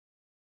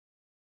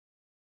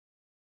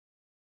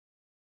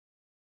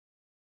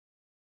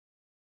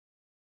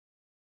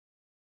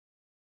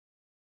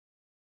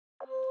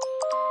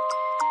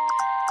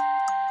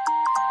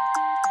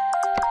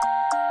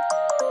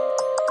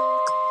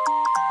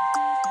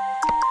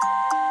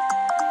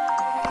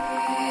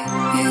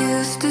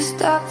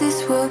stop this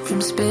world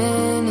from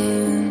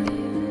spinning.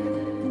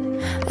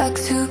 Like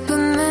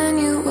Superman,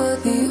 you were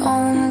the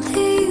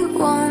only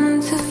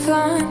one to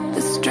find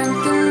the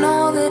strength in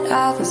all that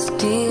I was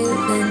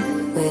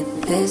dealing with.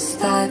 This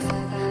life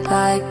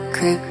like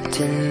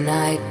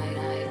kryptonite.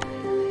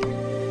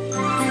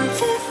 And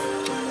if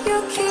you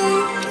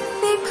keep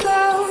me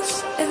close,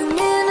 every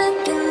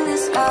minute in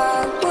this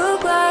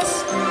hourglass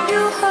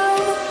you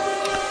hold.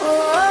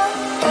 Oh,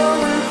 oh,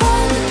 oh, and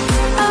when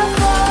I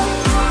fall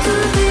to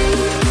thee,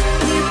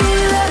 will you be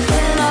there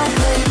when I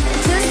wait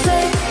to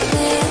save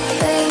me?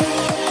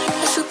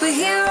 A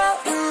superhero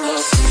in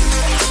your sleep.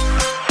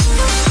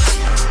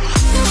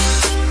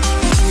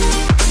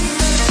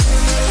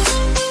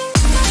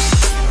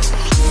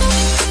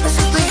 A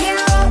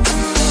superhero in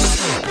your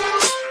sleep.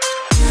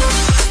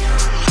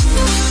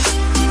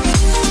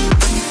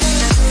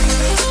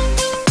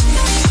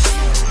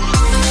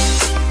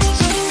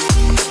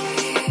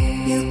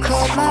 You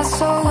caught my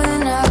soul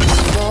when I was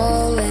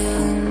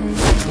falling.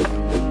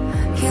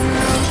 You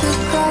know the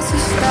cross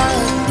was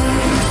stopped me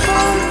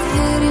from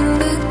hitting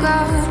the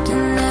ground.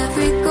 And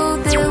every goal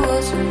there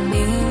was a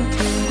meaning.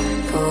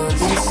 For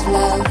this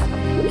love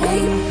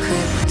ain't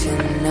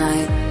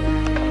kryptonite.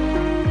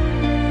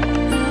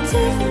 And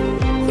if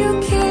you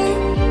keep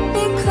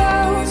me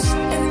close,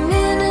 every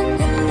minute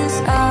in this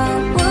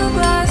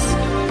hourglass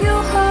you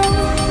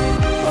hold.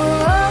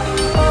 Oh, oh,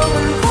 oh,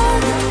 and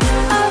when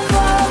I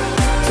fall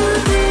to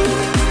thee,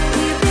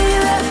 will you be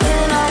there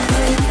when I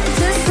wait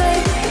to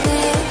save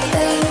me?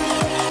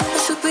 A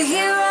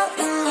superhero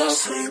in your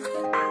sleep.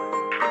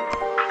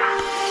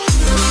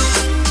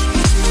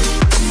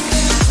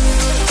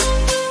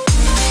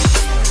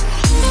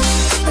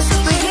 A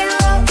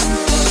superhero in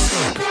your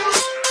sleep.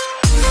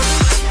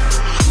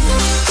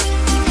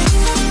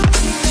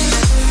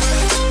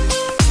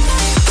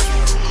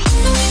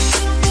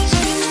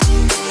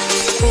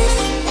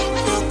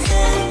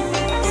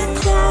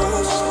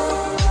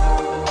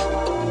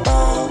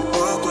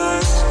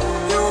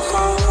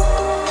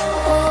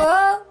 Oh,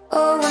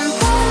 oh, and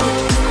when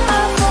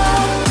I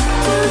fall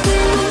to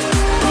thee,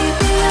 will you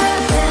be there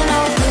when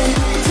I wait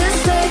to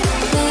save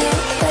me?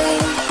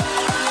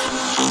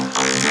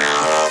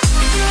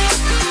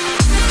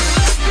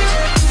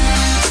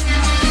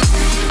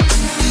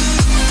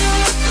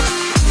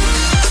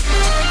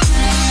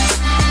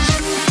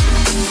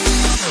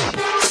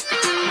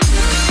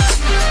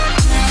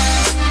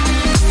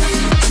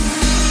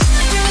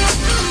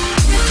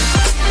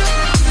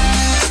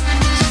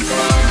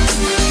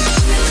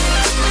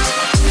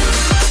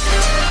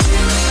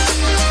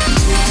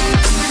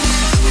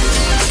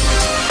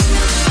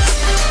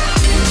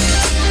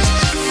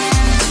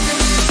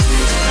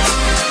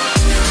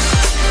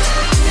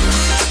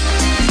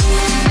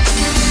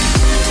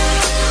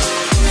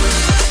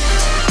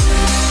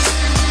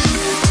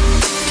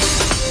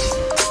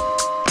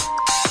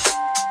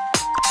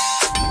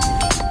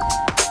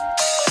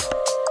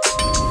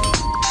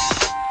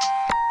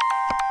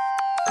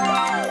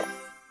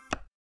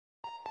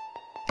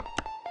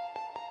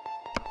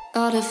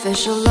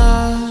 Artificial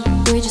love,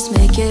 we just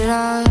make it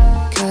up.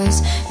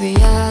 Cause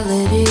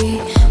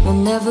reality will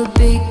never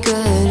be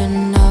good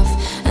enough.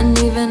 And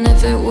even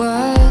if it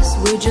was,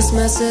 we just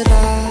mess it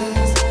up.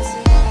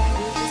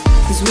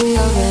 Cause we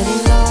already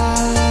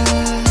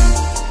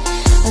lost,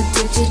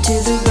 addicted to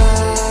the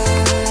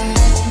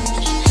rush.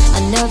 I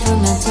never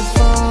meant to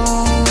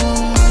fall.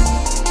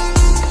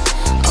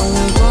 All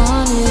I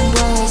wanted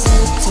was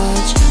a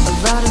touch of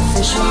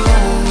artificial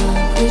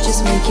love. We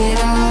just make it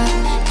up.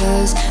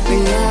 Cause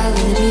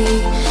reality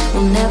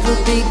will never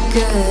be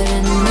good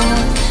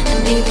enough.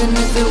 And even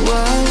if it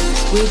was,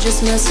 we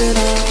just mess it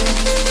up.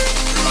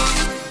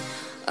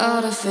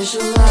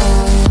 Artificial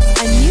love.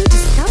 A new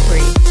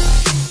discovery.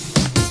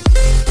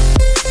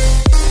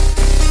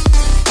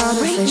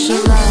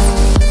 Artificial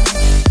love.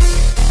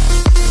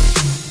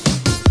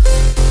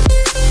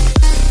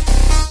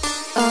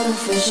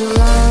 Artificial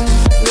love.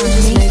 We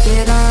just make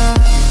it up.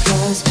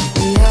 Cause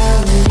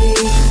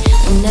reality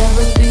will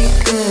never be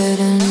good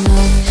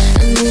enough.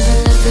 And even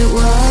if it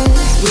was,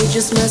 we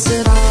just mess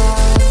it up.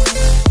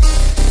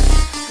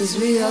 Cause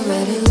we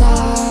already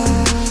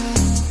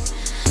lost,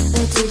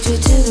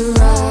 addicted to the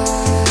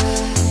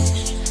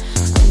rush.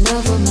 I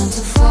never meant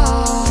to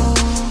fall.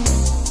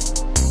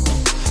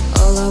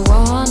 All I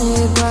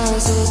wanted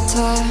was a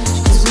touch.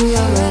 Cause we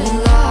already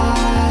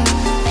lost,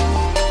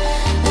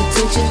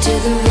 addicted to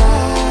the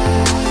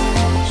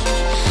rush.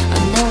 I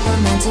never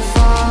meant to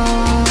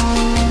fall.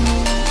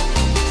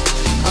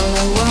 All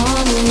I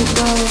wanted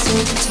was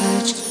a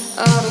touch.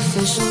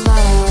 Artificial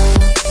love.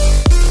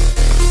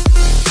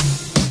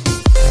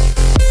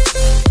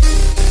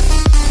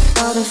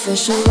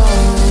 Artificial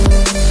love.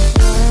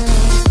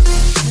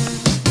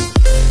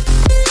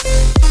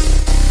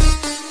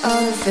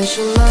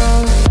 Artificial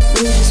love.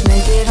 We just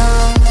make it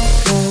up.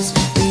 Cause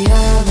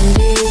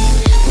reality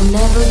will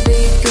never be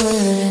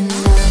good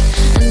enough.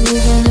 And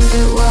even if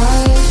it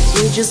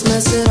was, we just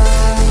mess it up.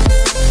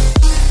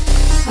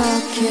 How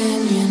can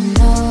you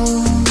know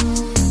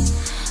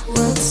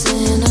what's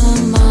in our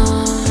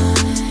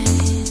mind?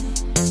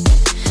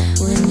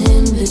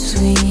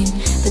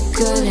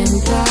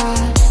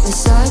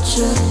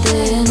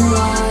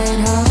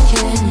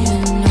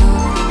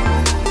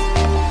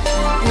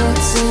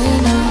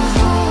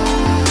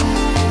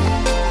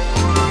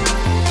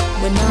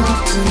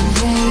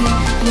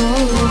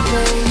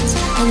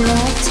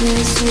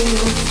 promise you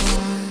will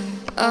find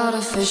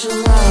artificial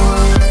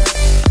love.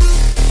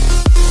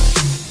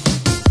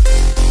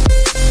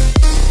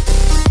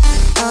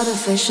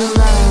 Artificial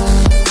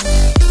love.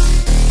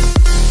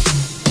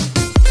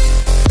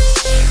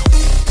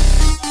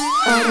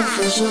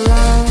 Artificial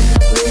love.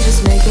 We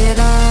just make it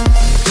up,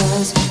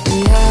 'cause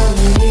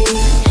reality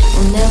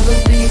will never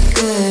be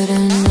good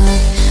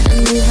enough. And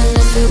even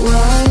if it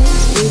was,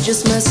 we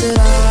just mess it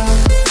up.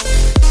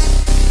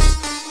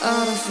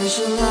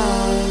 Artificial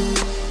love.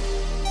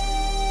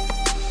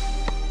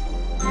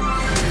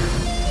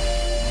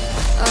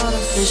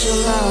 Artificial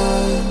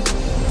love.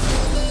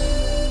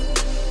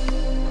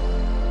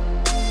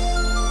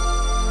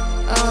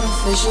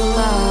 Artificial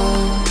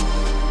love.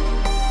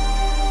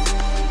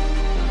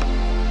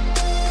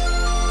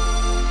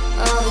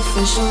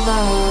 Artificial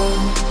love.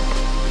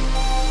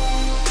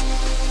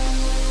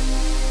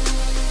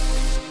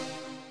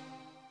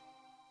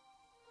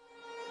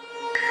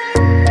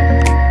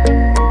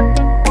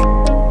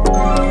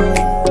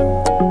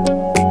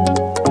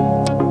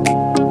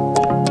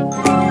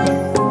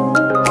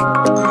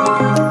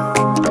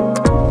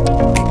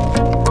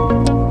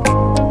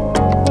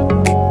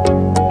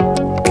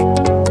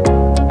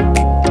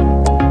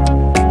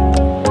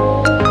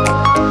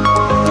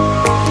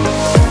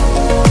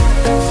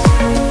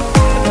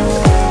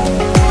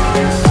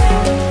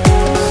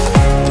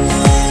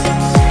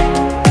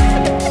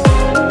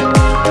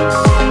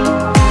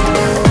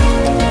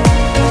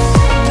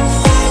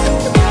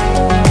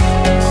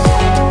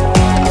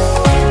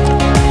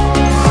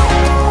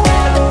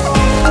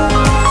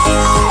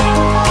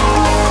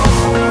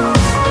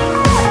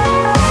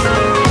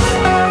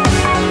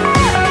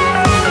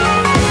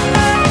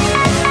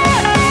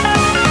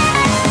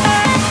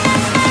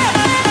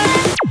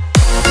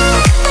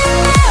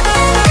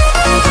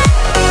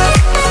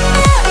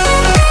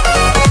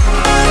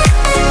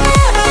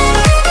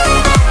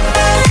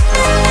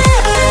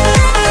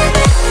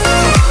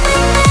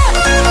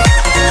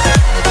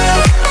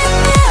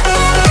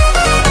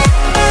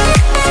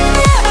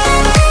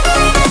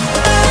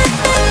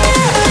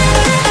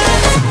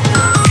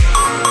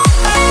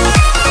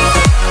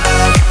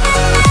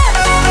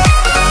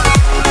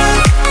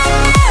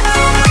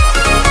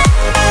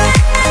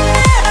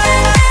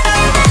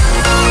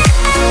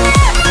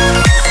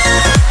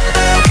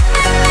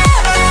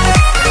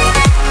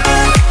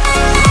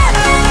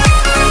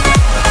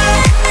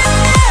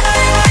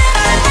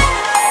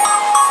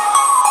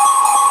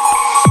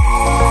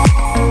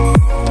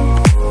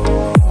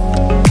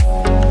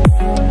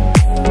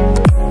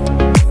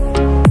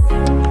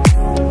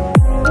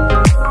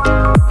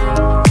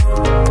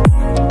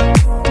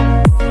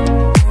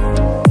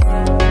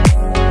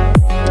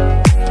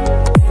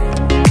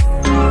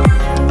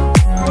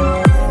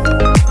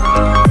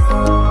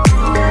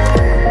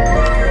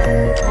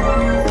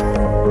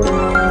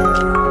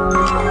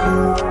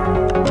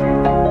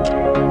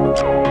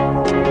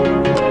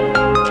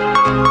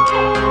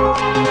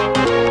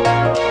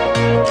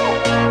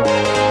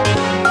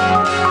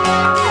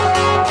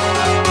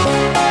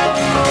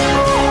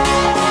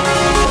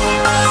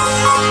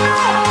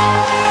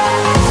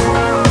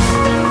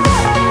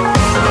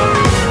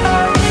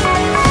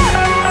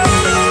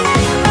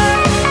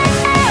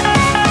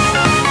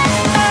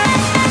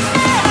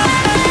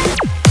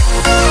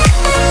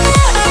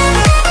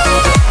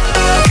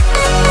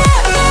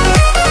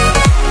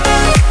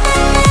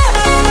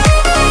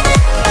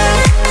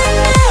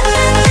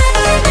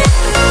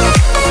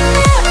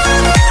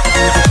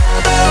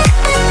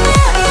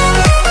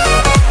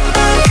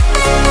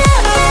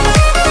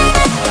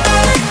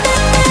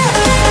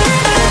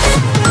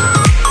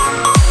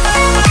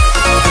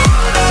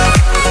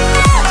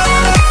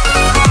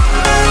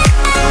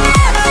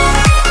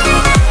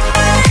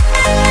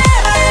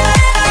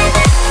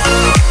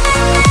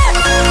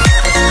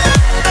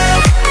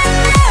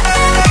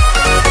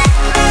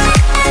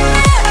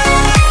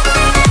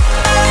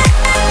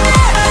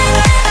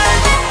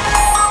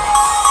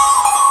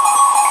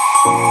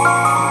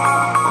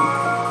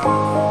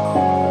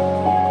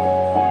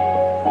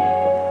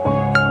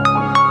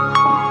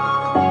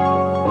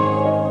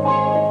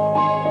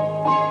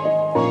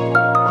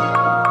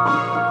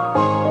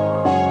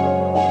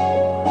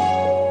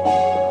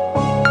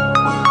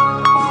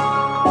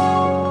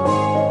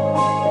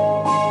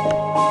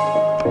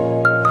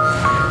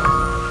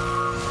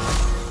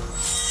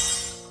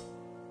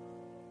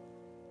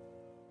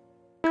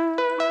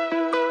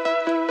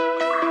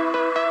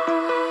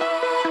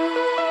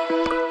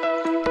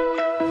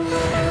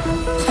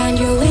 Find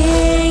your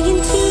way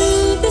into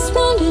this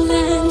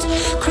wonderland.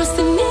 Cross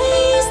the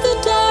maze, the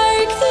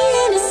dark, the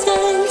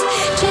innocent.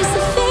 Chase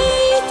the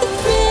faith, the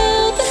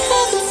thrill, the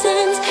heaven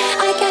sent.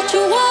 I got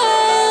you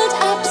wild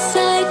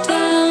upside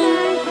down.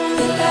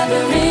 The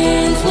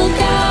labyrinth will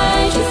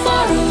guide you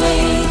far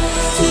away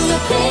to a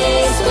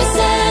place where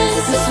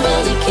senses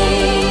will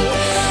decay.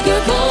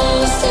 Your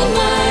ghost and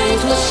mind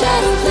will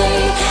shadow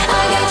play.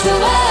 I got you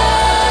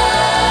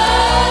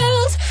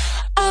wild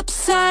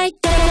upside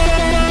down.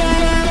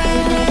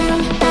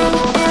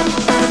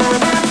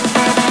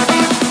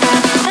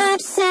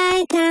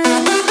 Upside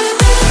down.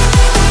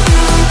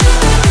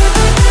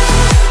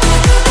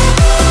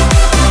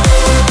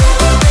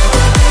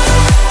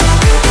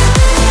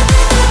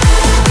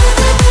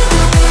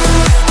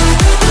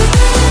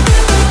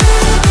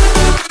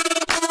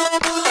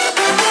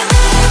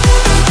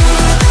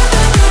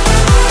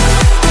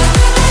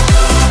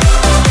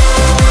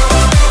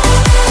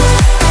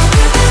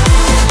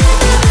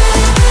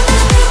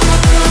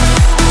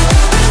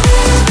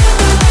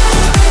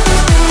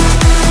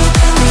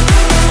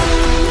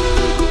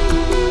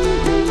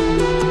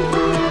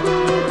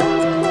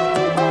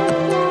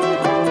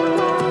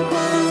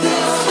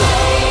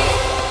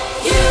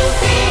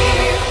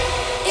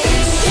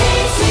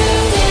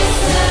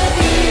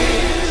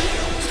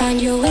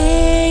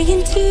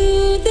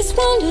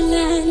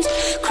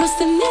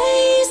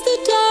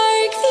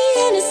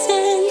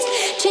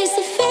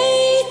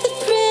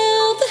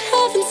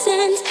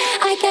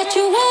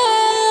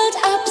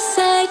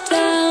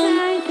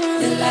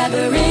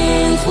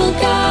 labyrinth will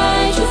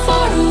guide you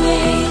far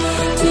away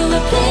to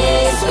a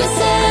place where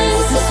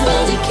senses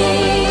will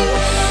decay.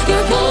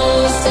 Your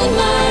ghost and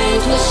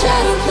mind will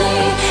shadow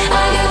play.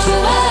 I got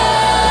your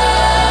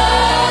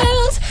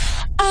world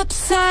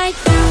upside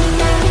down.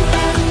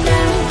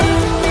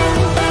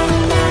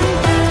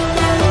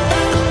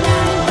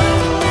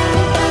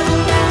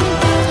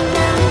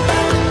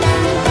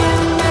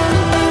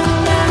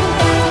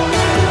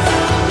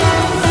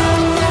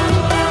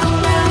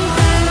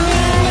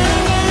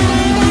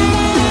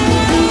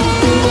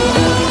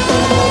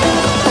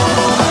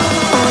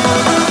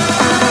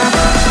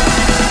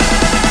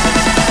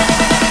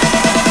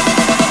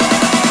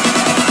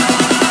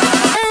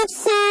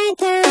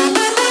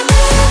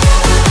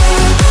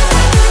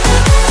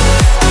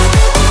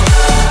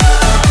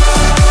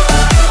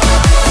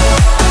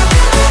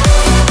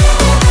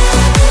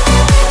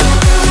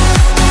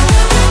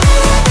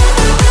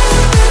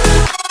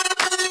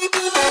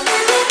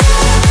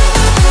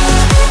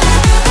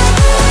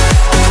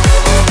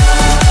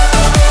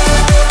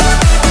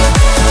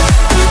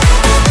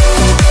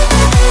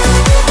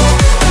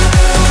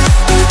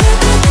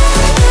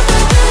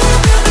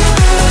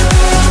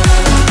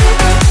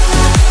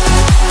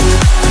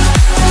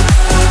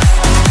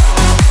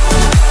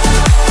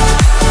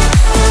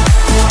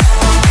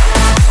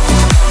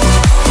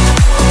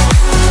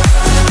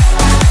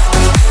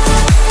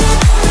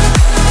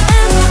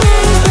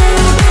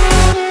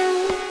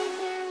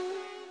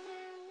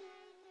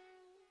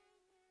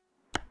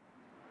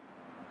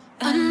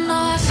 A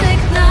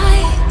Norfolk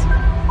night,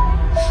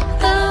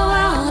 the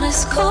world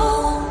is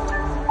cold.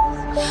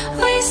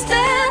 We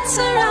stand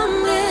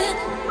surrounded,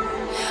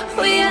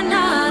 we are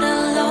not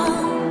alone.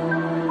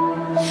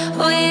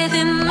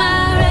 Within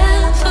my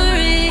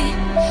reverie,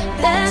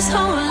 there's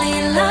holy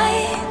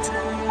light.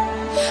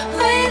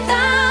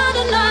 Without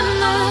a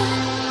number,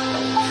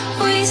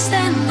 we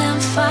stand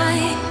and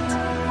fight.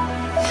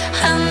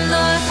 And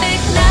Norfolk